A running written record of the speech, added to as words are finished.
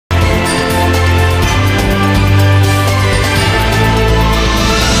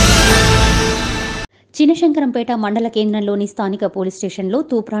చినశంకరంపేట మండల కేంద్రంలోని స్థానిక పోలీస్ స్టేషన్లో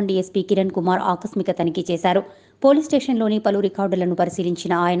తూప్రాన్ డీఎస్పీ కిరణ్ కుమార్ ఆకస్మిక తనిఖీ చేశారు. పోలీస్ స్టేషన్లోని పలు రికార్డులను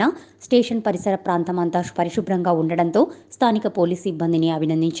పరిశీలించిన ఆయన స్టేషన్ పరిసర ప్రాంతం అంతా పరిశుభ్రంగా ఉండడంతో స్థానిక పోలీసు సిబ్బందిని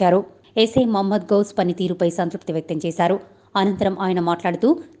అభినందించారు. ఎస్ఐ మహమ్మద్ గౌస్ పనితీరుపై సంతృప్తి వ్యక్తం చేశారు. అనంతరం ఆయన మాట్లాడుతూ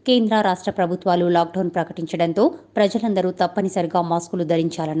కేంద్ర రాష్ట్ర ప్రభుత్వాలు లాక్డౌన్ ప్రకటించడంతో ప్రజలందరూ తప్పనిసరిగా మాస్కులు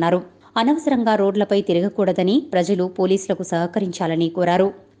ధరించాలన్నారు. అనవసరంగా రోడ్లపై తిరగకూడదని, ప్రజలు పోలీసులకు సహకరించాలని కోరారు.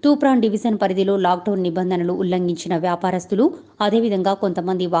 తూప్రాన్ డివిజన్ పరిధిలో లాక్డౌన్ నిబంధనలు ఉల్లంఘించిన వ్యాపారస్తులు, అదేవిధంగా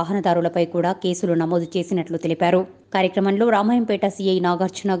కొంతమంది వాహనదారులపై కూడా కేసులు నమోదు చేసినట్లు తెలిపారు. కార్యక్రమంలో Ramayampet CI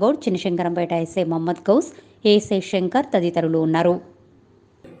Nagarjuna Goud, Chinashankarampet SI Mohammed Ghouse, ASI Shankar తదితరులు ఉన్నారు.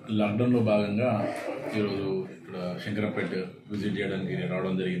 లాక్డౌన్లో భాగంగా ఈరోజు ఇక్కడ శంకరంపేట విజిట్ చేయడానికి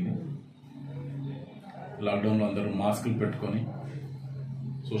రావడం జరిగింది. లాక్డౌన్లో అందరూ మాస్కులు పెట్టుకొని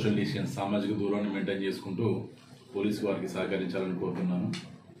సోషల్ డిస్టెన్స్, సామాజిక దూరాన్ని మెయింటైన్ చేసుకుంటూ పోలీసు వారికి సహకరించాలని కోరుతున్నాను.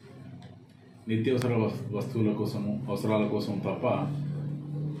 నిత్యావసర వస్తువుల కోసము, అవసరాల కోసం తప్ప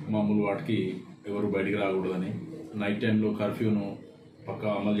మామూలు వాటికి ఎవరు బయటికి రాకూడదని, నైట్ టైంలో కర్ఫ్యూను పక్కా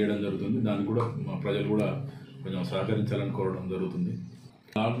అమలు చేయడం జరుగుతుంది. దానికి కూడా ప్రజలు కూడా కొంచెం సహకరించాలని కోరడం జరుగుతుంది.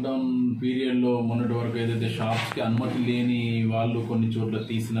 లాక్డౌన్ పీరియడ్లో మొన్నటి వరకు ఏదైతే షాప్స్కి అనుమతి లేని వాళ్ళు కొన్ని చోట్ల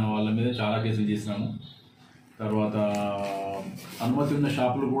తీసిన వాళ్ళ మీద చాలా కేసులు చేసినాము. తర్వాత అనుమతి ఉన్న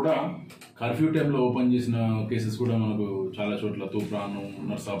షాపులు కూడా కర్ఫ్యూ టైంలో ఓపెన్ చేసిన కేసెస్ కూడా మనకు చాలా చోట్ల తూప్రాను,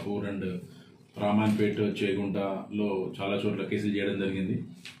 నర్సాపూర్ అండ్ రామాయణపేట, చేగుంటలో చాలా చోట్ల కేసులు చేయడం జరిగింది.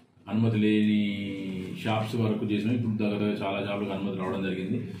 అనుమతి లేని షాప్స్ వరకు చేసినాం. ఇప్పుడు దగ్గర చాలా షాపులకు అనుమతి రావడం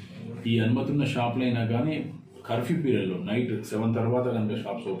జరిగింది. ఈ అనుమతి ఉన్న షాపులు అయినా కానీ కర్ఫ్యూ పీరియడ్లో నైట్ 7 తర్వాత కనుక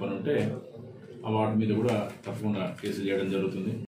షాప్స్ ఓపెన్ ఉంటే వాటి మీద కూడా తప్పకుండా కేసులు చేయడం జరుగుతుంది.